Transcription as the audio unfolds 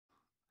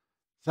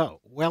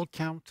So,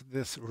 welcome to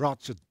this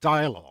Roger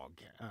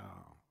dialogue.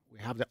 We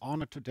have the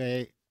honor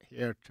today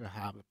here to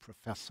have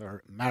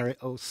Professor Mary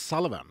O.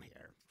 Sullivan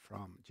here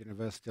from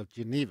University of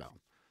Geneva,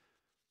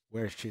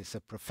 where she's a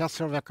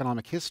professor of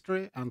economic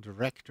history and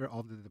director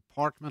of the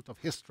Department of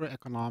History,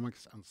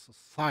 Economics and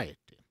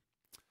Society.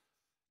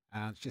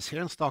 And she's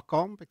here in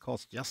Stockholm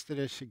because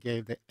yesterday she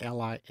gave the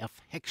Eli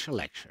F. Heckscher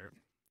lecture,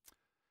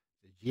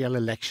 the yearly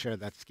lecture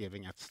that's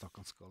given at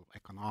Stockholm School of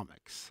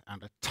Economics.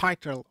 And the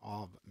title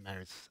of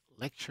Mary's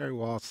lecture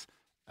was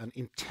An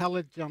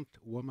Intelligent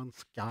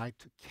Woman's Guide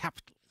to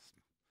Capitalism.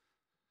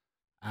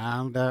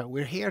 And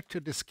we're here to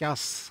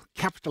discuss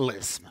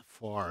capitalism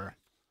for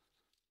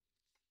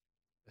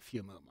a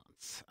few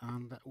moments.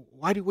 And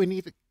why do we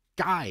need a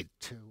guide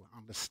to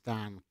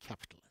understand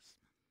capitalism?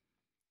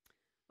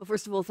 Well,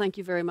 first of all, thank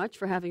you very much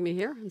for having me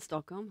here in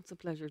Stockholm. It's a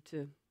pleasure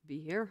to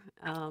be here.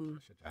 Pleasure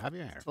to have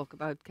you here. Talk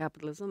about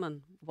capitalism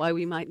and why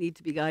we might need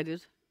to be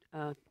guided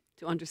to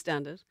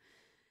understand it.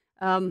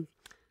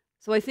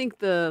 So I think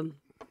there's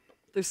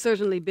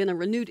certainly been a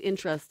renewed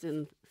interest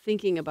in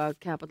thinking about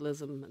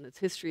capitalism and its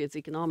history, its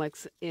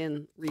economics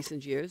in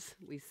recent years.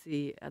 We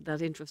see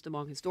that interest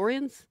among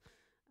historians,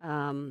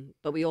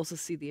 but we also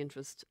see the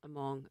interest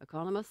among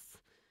economists.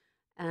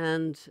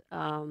 And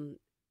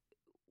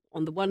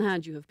on the one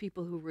hand, you have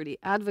people who really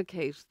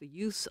advocate the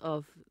use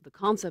of the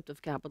concept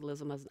of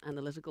capitalism as an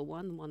analytical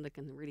one that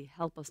can really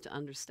help us to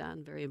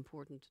understand very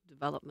important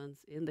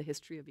developments in the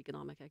history of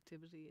economic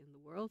activity in the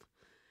world.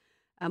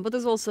 But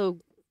there's also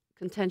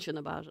contention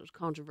about it,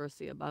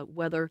 controversy about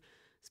whether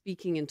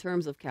speaking in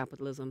terms of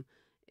capitalism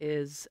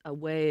is a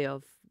way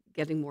of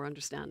getting more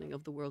understanding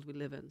of the world we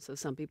live in. So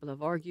some people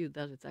have argued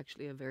that it's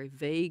actually a very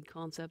vague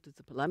concept, it's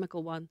a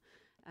polemical one,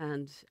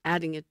 and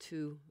adding it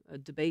to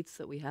debates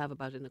that we have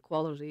about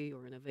inequality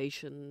or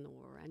innovation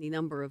or any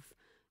number of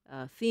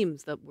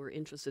themes that we're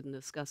interested in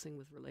discussing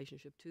with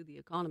relationship to the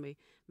economy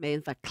may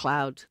in fact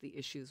cloud the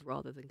issues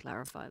rather than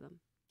clarify them.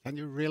 Can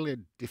you really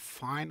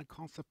define a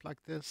concept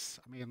like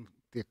this? I mean,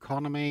 the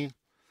economy,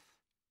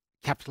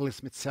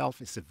 capitalism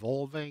itself is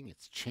evolving,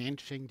 it's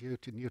changing due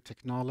to new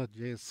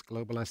technologies,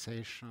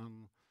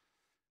 globalization,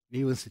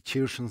 new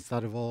institutions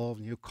that evolve,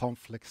 new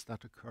conflicts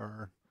that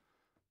occur.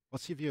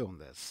 What's your view on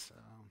this?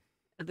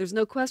 There's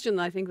no question,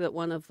 I think, that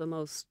one of the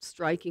most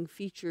striking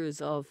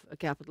features of a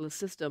capitalist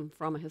system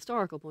from a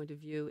historical point of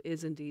view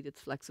is indeed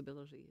its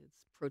flexibility,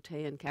 its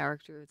protean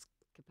character, its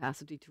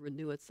capacity to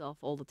renew itself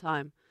all the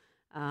time.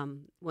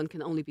 One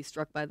can only be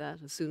struck by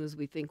that. As soon as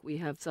we think we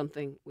have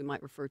something we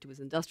might refer to as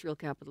industrial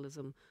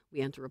capitalism,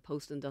 we enter a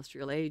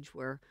post-industrial age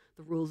where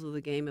the rules of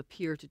the game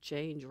appear to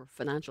change, or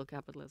financial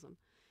capitalism.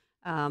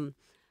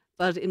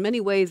 But in many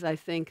ways, I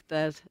think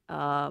that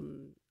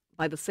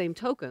by the same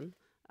token,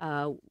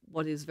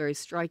 what is very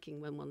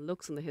striking when one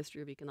looks in the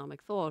history of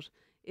economic thought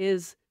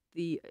is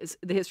the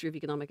history of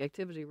economic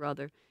activity,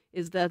 rather,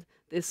 is that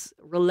this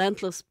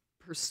relentless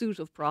pursuit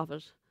of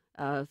profit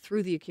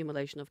through the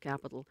accumulation of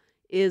capital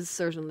is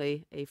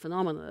certainly a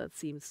phenomenon that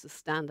seems to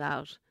stand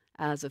out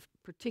as a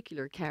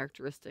particular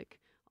characteristic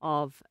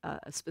of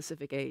a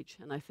specific age.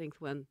 And I think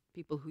when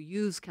people who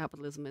use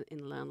capitalism in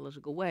an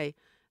analytical way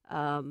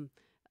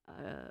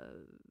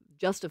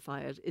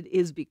justify it, it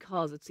is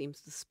because it seems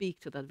to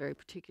speak to that very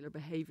particular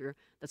behavior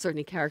that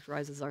certainly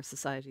characterizes our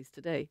societies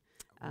today.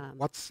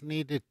 What's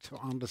needed to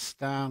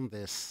understand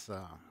this,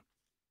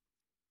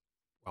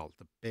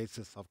 the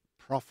basis of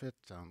profit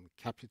and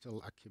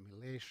capital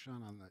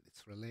accumulation and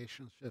its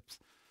relationships?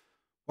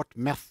 What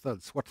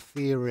methods, what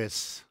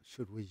theories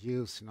should we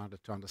use in order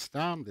to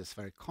understand this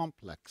very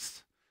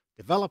complex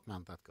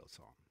development that goes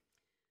on?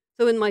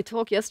 So in my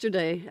talk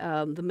yesterday,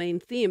 the main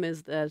theme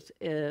is that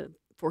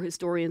for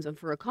historians and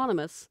for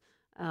economists,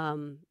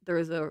 there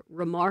is a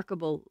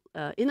remarkable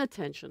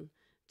inattention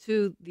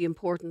to the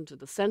important,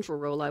 the central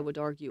role, I would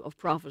argue, of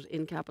profit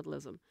in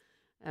capitalism.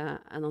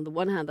 And on the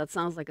one hand, that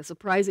sounds like a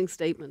surprising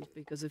statement,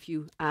 because if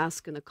you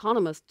ask an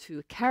economist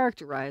to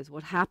characterize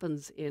what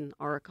happens in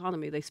our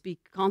economy, they speak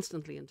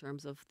constantly in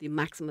terms of the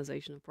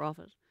maximization of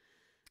profit.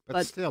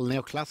 But still,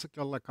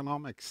 neoclassical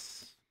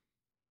economics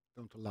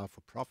don't allow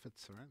for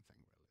profits or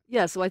anything.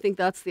 Yeah, so I think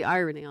that's the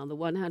irony. On the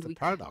one hand, it's a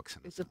paradox.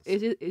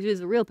 It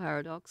is a real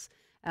paradox.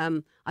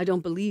 I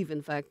don't believe,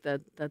 in fact,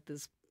 that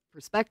this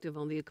perspective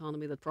on the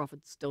economy that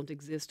profits don't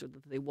exist or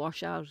that they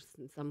wash out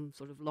in some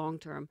sort of long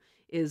term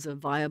is a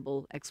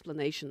viable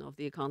explanation of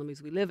the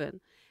economies we live in.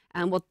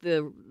 And what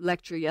the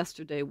lecture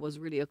yesterday was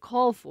really a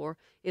call for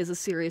is a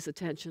serious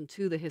attention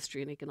to the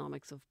history and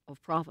economics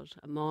of profit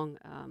among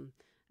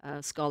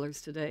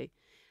scholars today.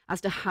 As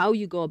to how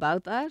you go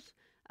about that,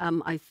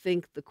 I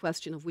think the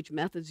question of which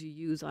methods you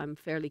use, I'm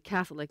fairly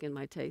Catholic in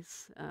my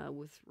tastes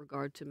with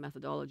regard to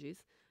methodologies.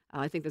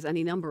 I think there's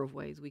any number of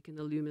ways we can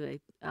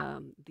illuminate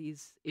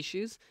these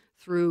issues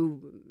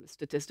through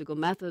statistical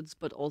methods,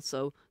 but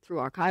also through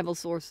archival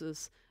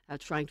sources,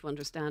 trying to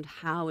understand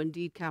how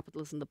indeed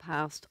capitalists in the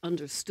past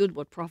understood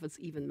what profits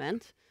even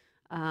meant,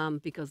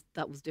 because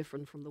that was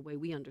different from the way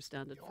we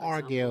understand it. You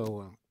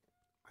argue,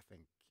 I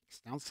think,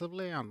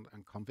 extensively and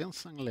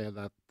convincingly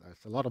that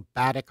there's a lot of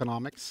bad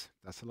economics,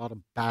 there's a lot of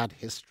bad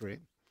history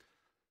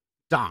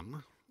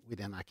done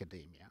within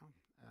academia.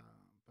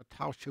 But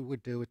how should we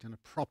do it in a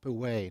proper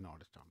way in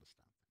order to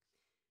understand?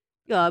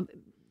 Yeah,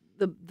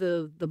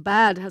 the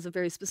bad has a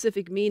very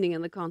specific meaning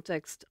in the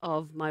context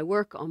of my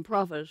work on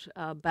profit.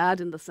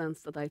 Bad in the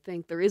sense that I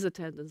think there is a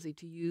tendency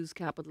to use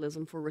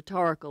capitalism for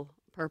rhetorical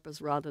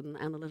purpose rather than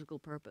analytical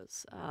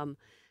purpose.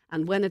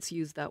 And when it's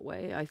used that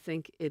way, I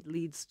think it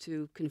leads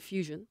to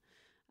confusion.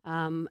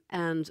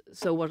 And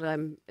so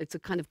it's a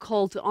kind of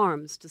call to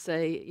arms to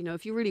say, you know,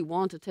 if you really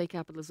want to take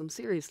capitalism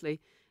seriously,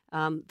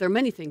 there are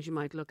many things you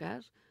might look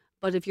at.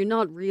 But if you're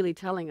not really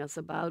telling us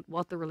about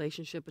what the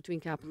relationship between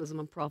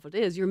capitalism and profit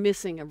is, you're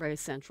missing a very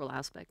central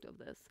aspect of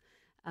this.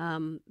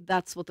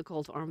 That's what the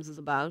call to arms is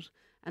about.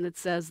 And it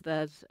says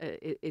that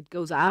it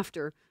goes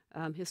after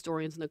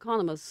historians and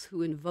economists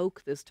who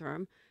invoke this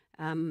term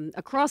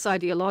across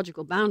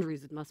ideological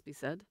boundaries, it must be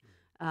said,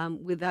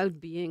 without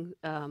being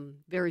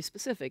very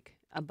specific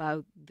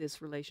about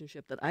this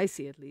relationship that I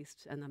see, at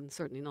least. And I'm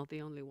certainly not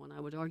the only one. I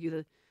would argue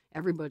that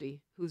everybody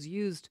who's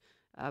used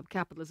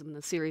capitalism in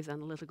a serious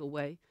analytical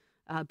way,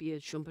 be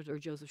it Schumpeter,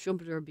 Joseph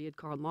Schumpeter, be it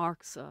Karl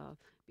Marx,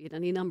 be it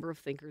any number of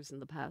thinkers in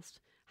the past,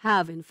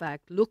 have in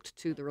fact looked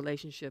to the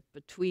relationship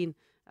between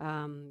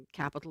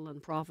capital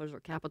and profit,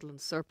 or capital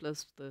and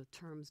surplus, the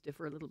terms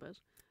differ a little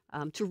bit,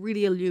 to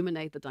really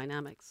illuminate the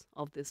dynamics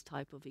of this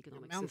type of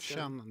economic system.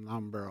 You mentioned a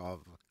number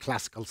of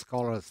classical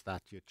scholars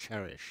that you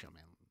cherish. I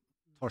mean,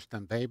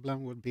 Thorstein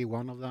Veblen would be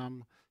one of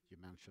them. You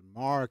mentioned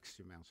Marx,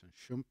 you mentioned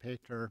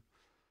Schumpeter.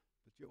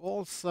 You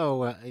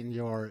also, in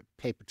your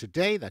paper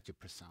today that you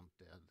presented,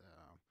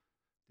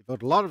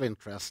 devote a lot of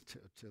interest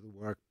to the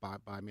work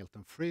by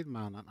Milton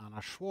Friedman and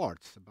Anna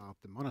Schwartz about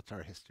the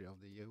monetary history of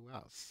the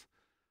U.S.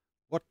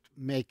 What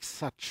makes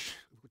such,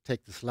 we'll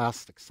take this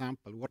last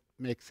example, what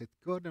makes it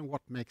good and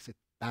what makes it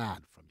bad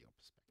from your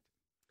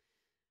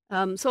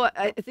perspective? So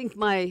I think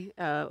my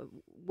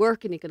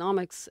work in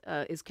economics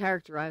is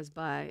characterized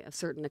by a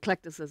certain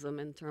eclecticism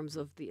in terms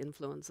of the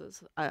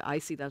influences. I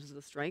see that as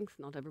a strength.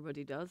 Not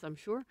everybody does, I'm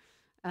sure.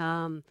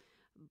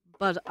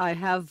 But I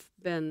have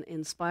been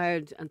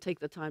inspired and take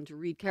the time to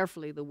read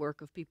carefully the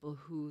work of people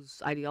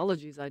whose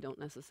ideologies I don't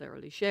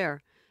necessarily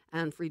share,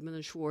 and Friedman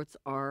and Schwartz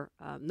are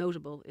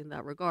notable in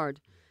that regard.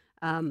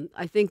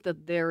 I think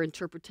that their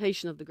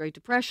interpretation of the Great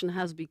Depression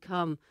has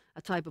become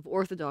a type of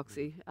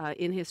orthodoxy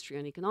in history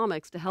and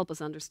economics to help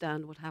us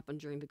understand what happened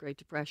during the Great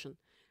Depression,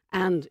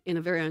 and in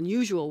a very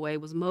unusual way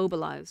was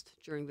mobilized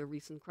during the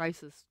recent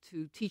crisis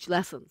to teach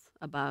lessons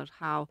about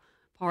how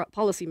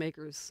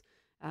policymakers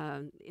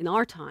in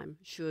our time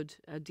should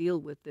deal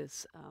with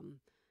this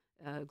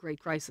great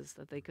crisis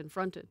that they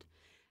confronted.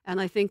 And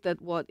I think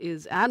that what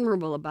is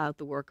admirable about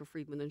the work of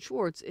Friedman and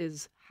Schwartz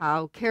is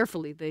how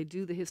carefully they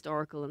do the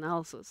historical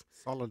analysis.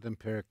 Solid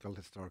empirical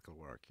historical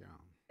work,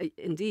 yeah.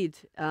 Indeed,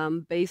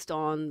 based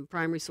on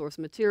primary source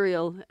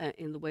material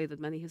in the way that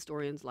many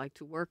historians like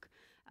to work.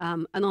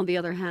 And on the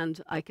other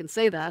hand, I can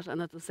say that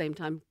and at the same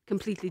time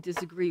completely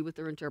disagree with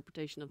their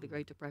interpretation of the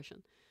Great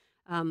Depression.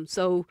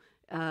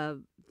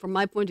 From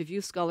my point of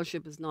view,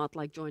 scholarship is not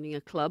like joining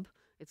a club.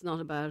 It's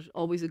not about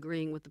always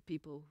agreeing with the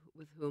people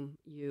with whom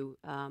you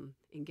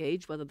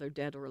engage, whether they're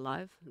dead or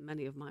alive.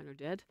 Many of mine are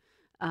dead.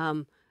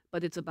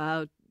 But it's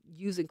about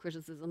using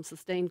criticism,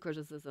 sustained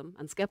criticism,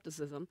 and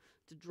skepticism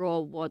to draw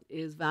what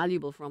is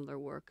valuable from their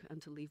work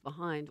and to leave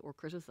behind or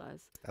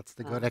criticize. That's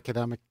the good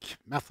academic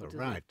method,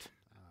 right?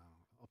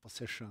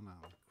 Opposition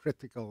and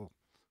critical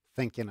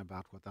thinking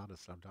about what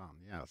others have done,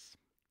 yes.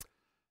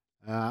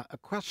 A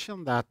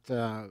question that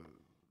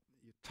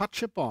you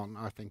touch upon,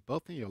 I think,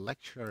 both in your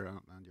lecture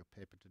and your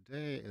paper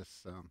today,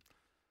 is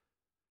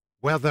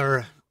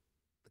whether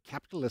the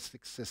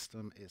capitalistic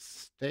system is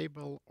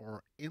stable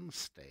or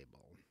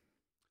unstable.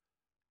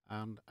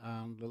 And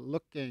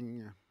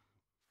looking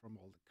from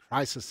all the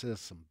crises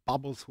and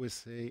bubbles we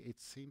see,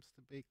 it seems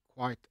to be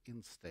quite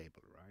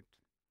unstable, right?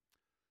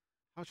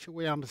 How should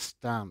we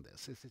understand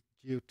this? Is it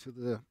due to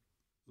the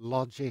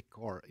logic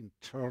or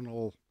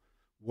internal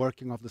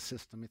working of the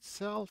system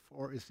itself,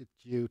 or is it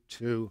due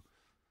to,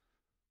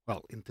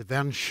 well,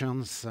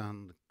 interventions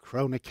and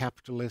crony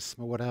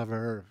capitalism or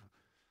whatever,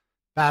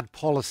 bad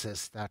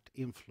policies that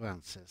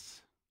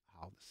influences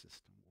how the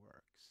system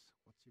works?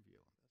 What's your view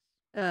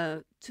on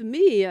this? To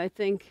me, I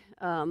think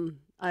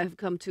I've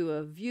come to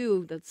a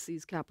view that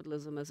sees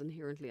capitalism as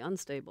inherently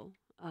unstable.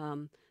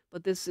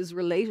 But this is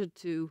related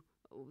to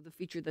the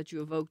feature that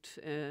you evoked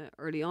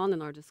early on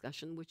in our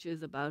discussion, which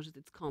is about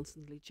its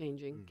constantly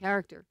changing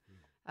character.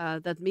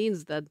 That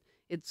means that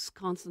it's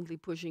constantly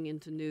pushing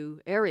into new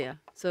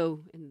area.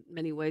 So in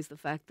many ways, the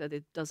fact that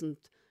it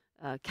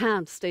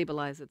can't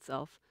stabilize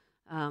itself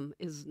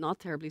is not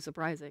terribly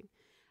surprising.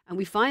 And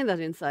we find that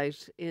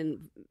insight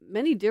in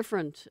many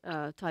different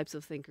types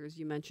of thinkers.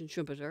 You mentioned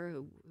Schumpeter,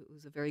 who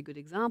was a very good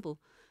example.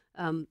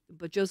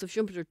 But Joseph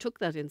Schumpeter took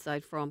that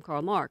insight from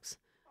Karl Marx.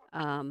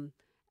 And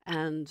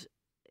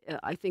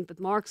I think that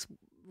Marx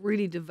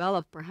really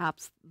developed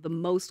perhaps the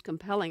most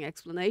compelling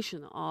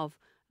explanation of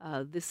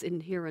this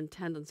inherent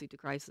tendency to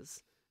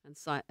crisis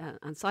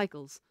and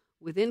cycles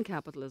within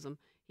capitalism.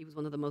 He was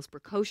one of the most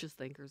precocious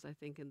thinkers, I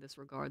think, in this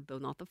regard, though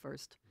not the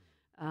first.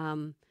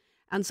 And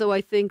so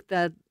I think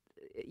that,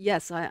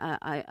 yes,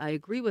 I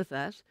agree with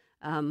that,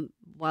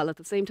 while at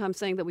the same time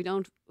saying that we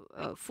don't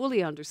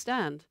fully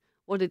understand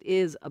what it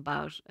is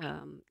about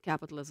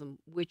capitalism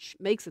which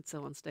makes it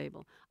so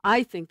unstable.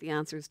 I think the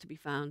answer is to be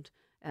found,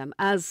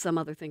 as some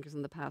other thinkers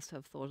in the past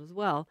have thought as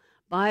well,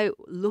 by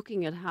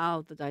looking at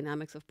how the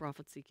dynamics of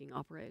profit-seeking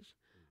operate.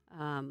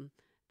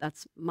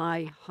 That's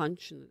my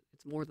hunch, and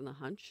it's more than a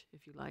hunch,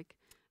 if you like.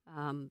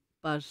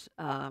 But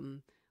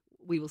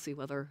we will see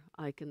whether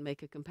I can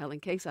make a compelling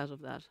case out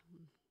of that.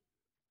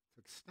 To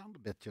extend a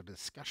bit your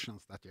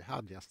discussions that you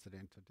had yesterday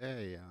and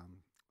today,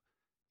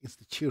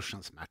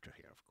 institutions matter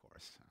here, of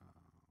course. I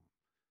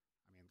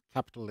mean,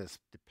 capitalism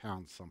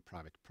depends on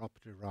private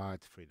property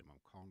rights, freedom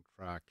of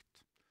contract,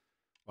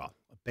 well,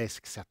 a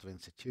basic set of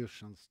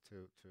institutions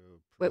to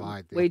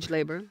provide wage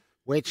labor.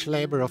 Wage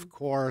labor, of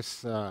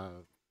course,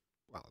 well,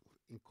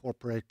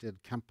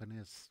 incorporated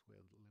companies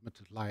with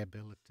limited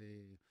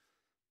liability,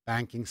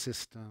 banking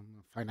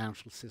system,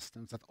 financial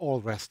systems that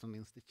all rest on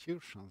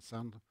institutions.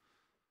 And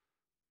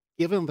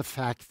given the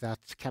fact that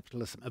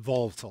capitalism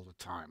evolves all the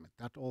time,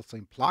 that also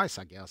implies,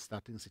 I guess,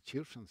 that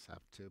institutions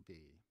have to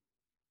be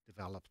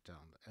developed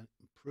and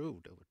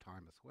improved over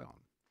time as well.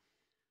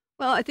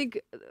 Well, I think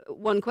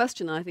one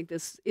question, I think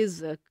this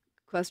is a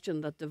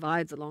question that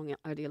divides along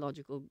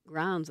ideological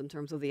grounds in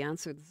terms of the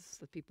answers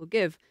that people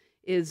give,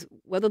 is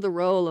whether the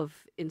role of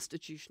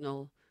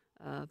institutional,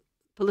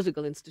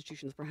 political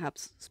institutions,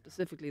 perhaps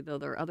specifically, though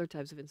there are other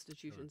types of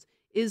institutions,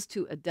 is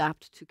to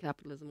adapt to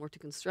capitalism or to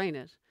constrain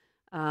it.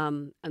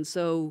 And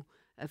so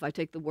if I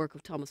take the work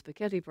of Thomas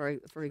Piketty,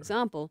 for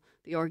example,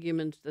 the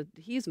argument that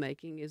he's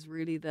making is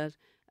really that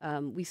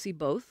we see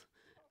both.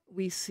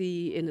 We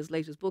see in his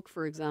latest book,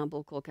 for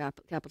example, called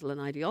Capital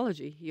and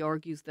Ideology, he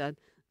argues that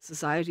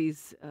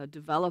societies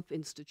develop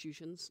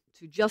institutions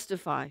to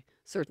justify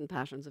certain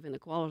patterns of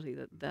inequality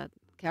that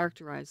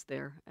characterize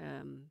their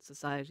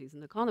societies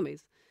and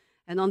economies.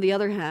 And on the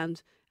other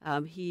hand,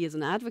 he is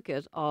an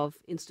advocate of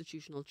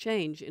institutional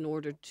change in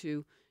order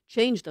to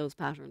change those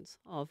patterns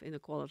of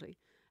inequality.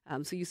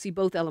 So you see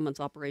both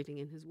elements operating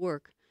in his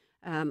work.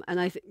 And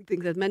I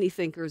think that many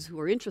thinkers who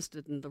are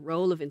interested in the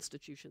role of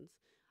institutions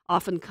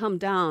often come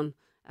down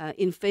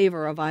in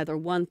favor of either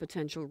one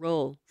potential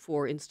role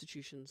for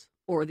institutions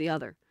or the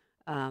other.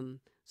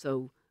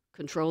 So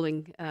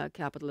controlling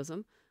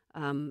capitalism,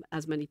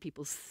 as many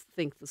people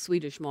think the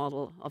Swedish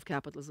model of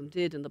capitalism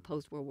did in the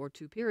post-World War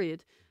II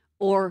period,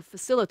 or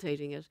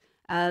facilitating it,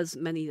 as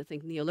many, I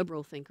think,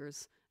 neoliberal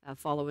thinkers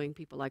following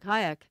people like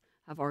Hayek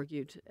have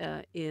argued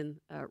in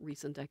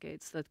recent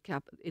decades, that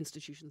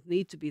institutions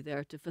need to be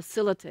there to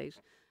facilitate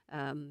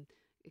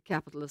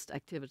capitalist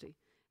activity.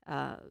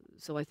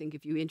 So I think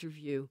if you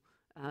interview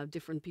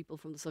different people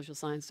from the social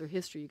science or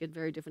history, you get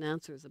very different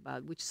answers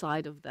about which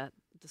side of that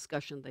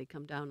discussion they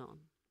come down on.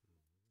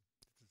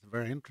 It's a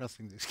very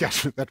interesting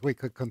discussion that we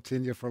could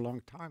continue for a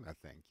long time, I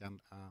think.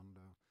 And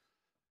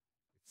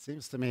it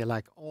seems to me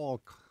like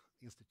all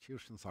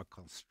institutions are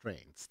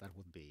constraints. That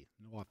would be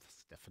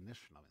North's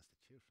definition of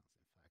institutions.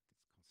 In fact,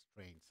 it's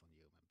constraints on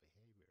human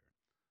behavior.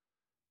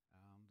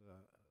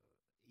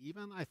 And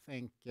even I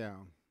think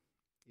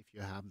if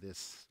you have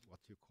this, what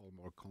you call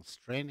more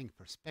constraining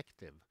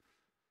perspective,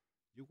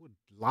 you would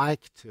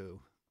like to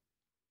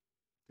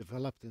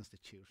develop the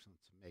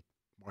institutions to make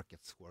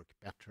markets work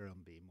better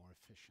and be more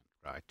efficient,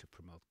 right? To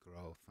promote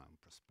growth and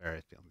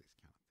prosperity and these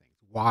kind of things,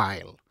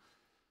 while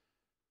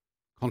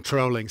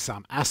controlling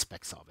some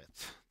aspects of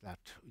it that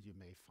you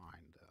may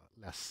find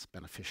less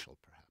beneficial,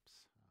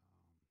 perhaps.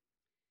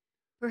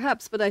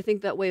 Perhaps, but I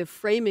think that way of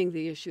framing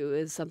the issue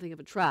is something of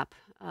a trap,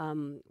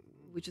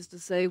 which is to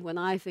say, when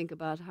I think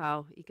about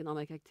how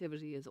economic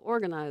activity is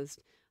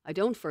organized, I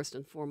don't first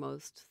and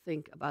foremost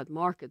think about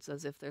markets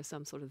as if they're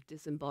some sort of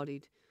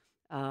disembodied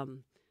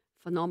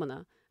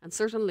phenomena, and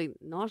certainly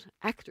not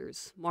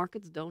actors.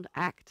 Markets don't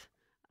act.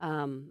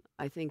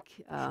 I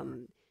think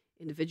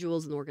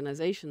individuals and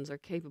organizations are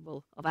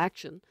capable of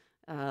action.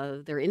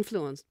 They're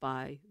influenced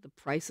by the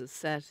prices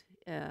set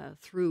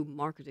through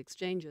market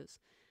exchanges.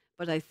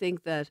 But I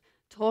think that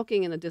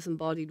talking in a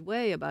disembodied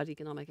way about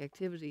economic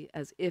activity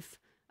as if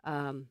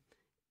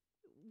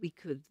we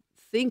could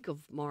think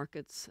of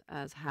markets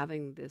as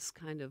having this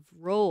kind of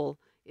role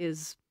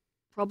is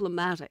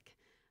problematic.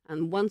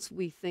 And once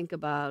we think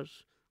about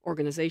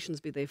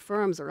organizations, be they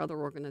firms or other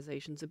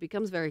organizations, it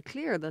becomes very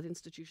clear that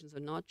institutions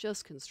are not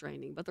just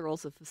constraining, but they're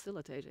also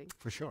facilitating.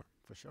 For sure,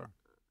 for sure.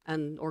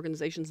 And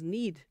organizations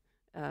need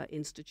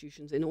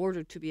institutions in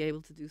order to be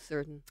able to do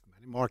certain.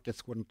 Many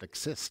markets wouldn't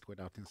exist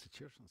without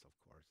institutions, of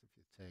course. If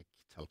you take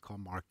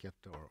telecom market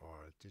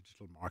or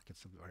digital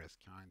markets of various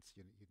kinds,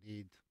 you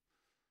need,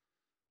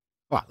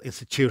 well,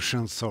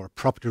 institutions or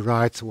property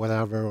rights or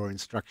whatever, or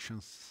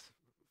instructions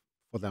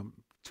for them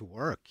to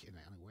work in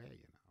any way,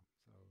 you know.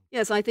 So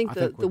yes, I think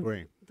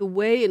the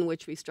way in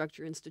which we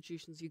structure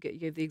institutions, you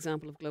gave the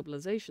example of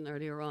globalization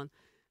earlier on,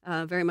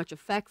 very much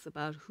affects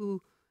about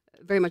who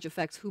very much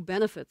affects who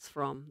benefits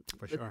from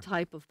For the sure.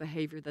 type of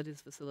behavior that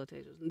is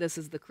facilitated. And this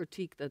is the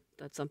critique that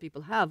some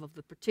people have of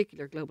the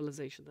particular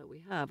globalization that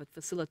we have. It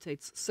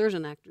facilitates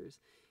certain actors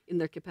in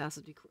their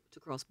capacity to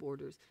cross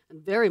borders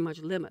and very much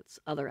limits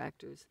other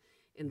actors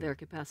in their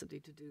capacity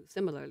to do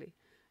similarly.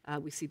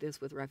 We see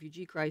this with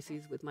refugee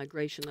crises, with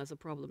migration as a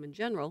problem in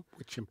general.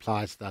 Which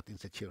implies that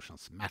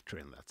institutions matter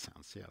in that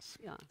sense, yes.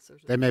 Yeah,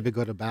 certainly. They may be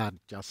good or bad,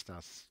 just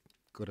as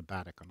good or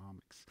bad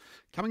economics.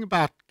 Coming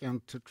back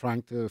and to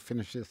trying to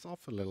finish this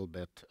off a little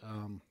bit,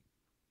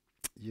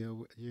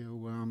 you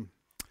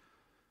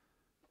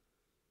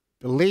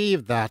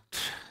believe that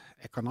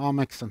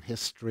economics and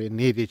history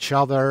need each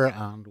other,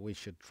 and we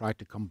should try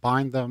to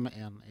combine them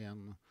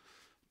in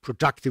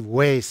productive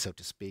ways, so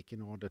to speak,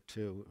 in order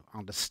to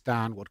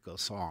understand what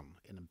goes on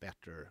in a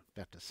better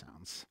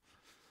sense.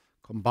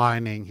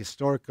 Combining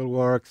historical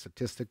work,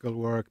 statistical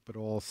work, but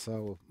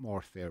also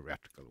more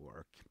theoretical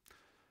work.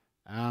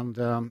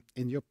 And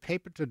in your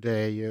paper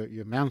today,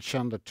 you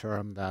mentioned a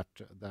term that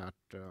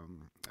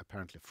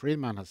apparently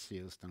Friedman has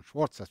used and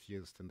Schwartz has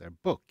used in their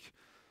book,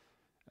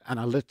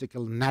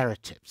 analytical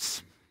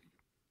narratives.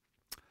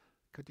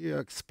 Could you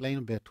explain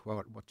a bit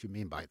what you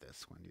mean by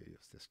this when you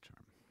use this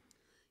term?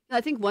 I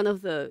think one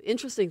of the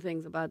interesting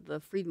things about the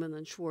Friedman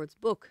and Schwartz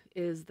book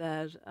is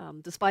that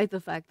despite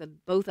the fact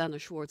that both Anna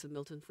Schwartz and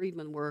Milton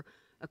Friedman were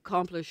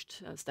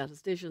accomplished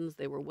statisticians,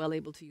 they were well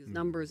able to use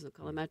numbers and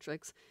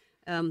econometrics,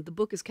 the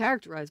book is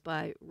characterized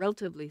by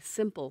relatively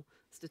simple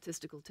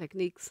statistical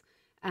techniques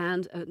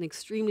and an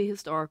extremely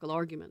historical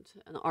argument,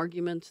 an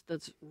argument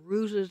that's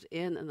rooted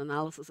in an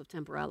analysis of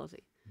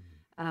temporality.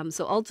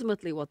 So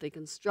ultimately what they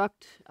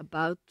construct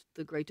about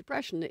the Great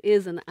Depression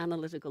is an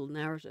analytical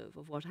narrative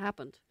of what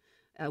happened.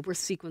 Where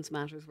sequence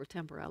matters, where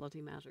temporality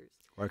matters.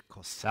 Where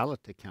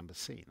causality can be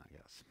seen, I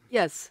guess.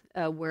 Yes,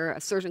 where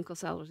a certain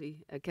causality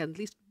can at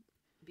least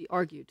be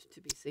argued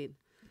to be seen.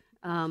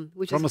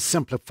 Which From a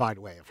simplified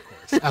way, of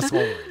course, as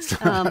always.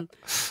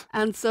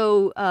 And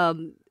so,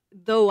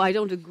 though I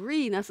don't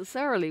agree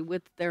necessarily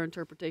with their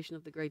interpretation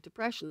of the Great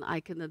Depression, I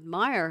can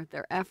admire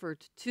their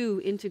effort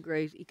to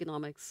integrate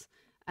economics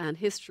and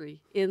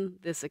history in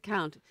this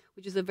account,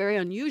 which is a very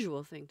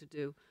unusual thing to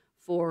do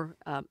for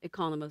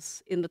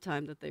economists in the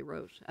time that they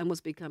wrote, and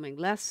was becoming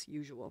less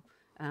usual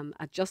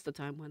at just the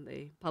time when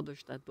they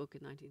published that book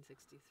in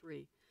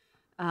 1963.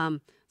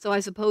 So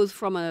I suppose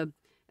from a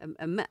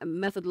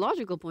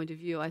methodological point of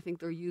view, I think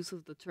their use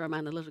of the term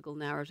analytical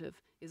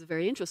narrative is a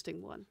very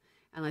interesting one.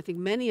 And I think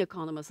many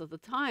economists at the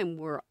time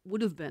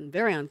would have been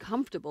very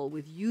uncomfortable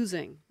with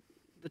using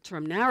the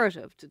term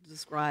narrative to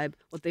describe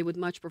what they would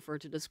much prefer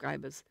to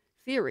describe as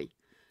theory.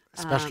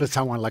 Especially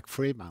someone like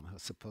Friedman,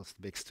 who's supposed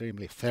to be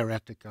extremely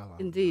theoretical.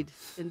 Indeed,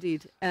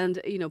 indeed.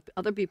 And,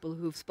 other people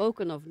who've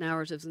spoken of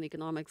narratives in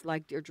economics,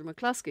 like Deirdre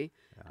McCluskey,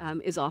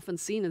 is often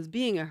seen as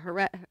being a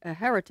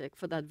heretic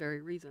for that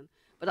very reason.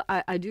 But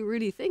I do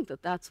really think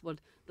that that's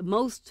what the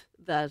most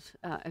that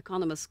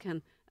economists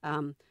can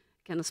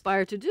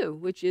aspire to do,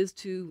 which is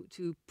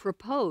to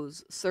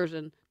propose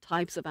certain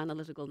types of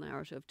analytical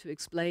narrative to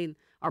explain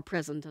our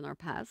present and our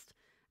past.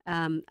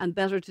 And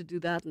better to do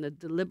that in a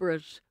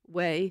deliberate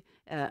way,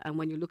 and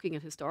when you're looking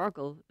at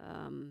historical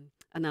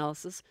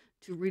analysis,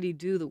 to really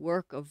do the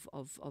work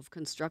of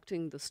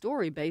constructing the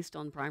story based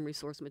on primary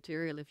source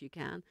material if you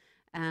can,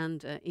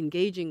 and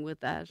engaging with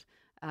that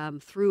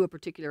through a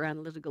particular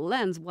analytical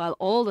lens, while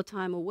all the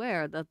time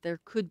aware that there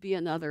could be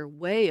another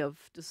way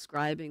of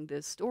describing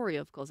this story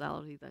of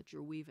causality that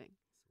you're weaving.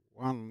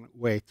 One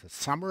way to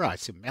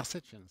summarize your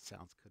message, in a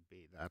sense, could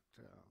be that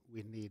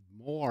we need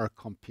more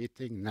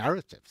competing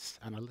narratives,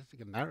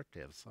 analytical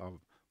narratives of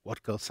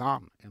what goes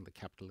on in the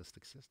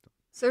capitalistic system.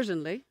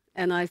 Certainly.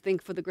 And I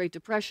think for the Great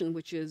Depression,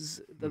 which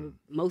is the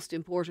most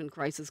important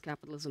crisis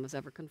capitalism has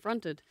ever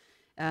confronted,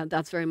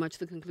 that's very much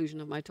the conclusion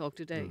of my talk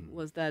today,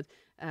 was that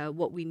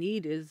what we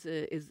need is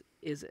a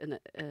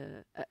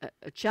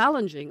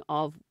challenging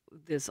of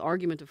this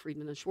argument of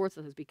Friedman and Schwartz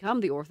that has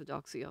become the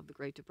orthodoxy of the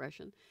Great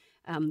Depression.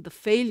 The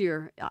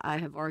failure, I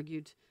have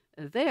argued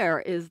there,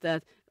 is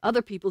that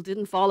other people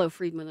didn't follow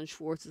Friedman and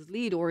Schwartz's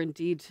lead, or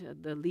indeed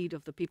the lead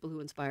of the people who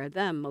inspired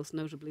them, most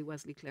notably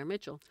Wesley Clare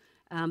Mitchell,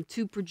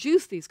 to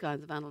produce these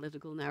kinds of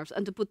analytical narratives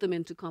and to put them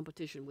into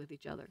competition with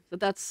each other. So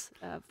that's,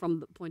 from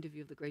the point of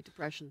view of the Great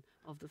Depression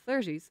of the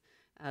 30s,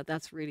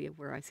 that's really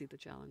where I see the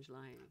challenge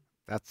lying.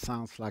 That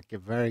sounds like a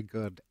very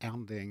good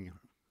ending,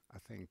 I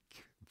think,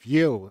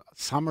 view,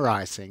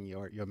 summarizing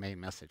your main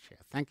message here.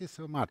 Thank you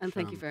so much. And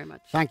thank you very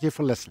much. Thank you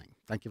for listening.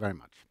 Thank you very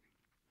much.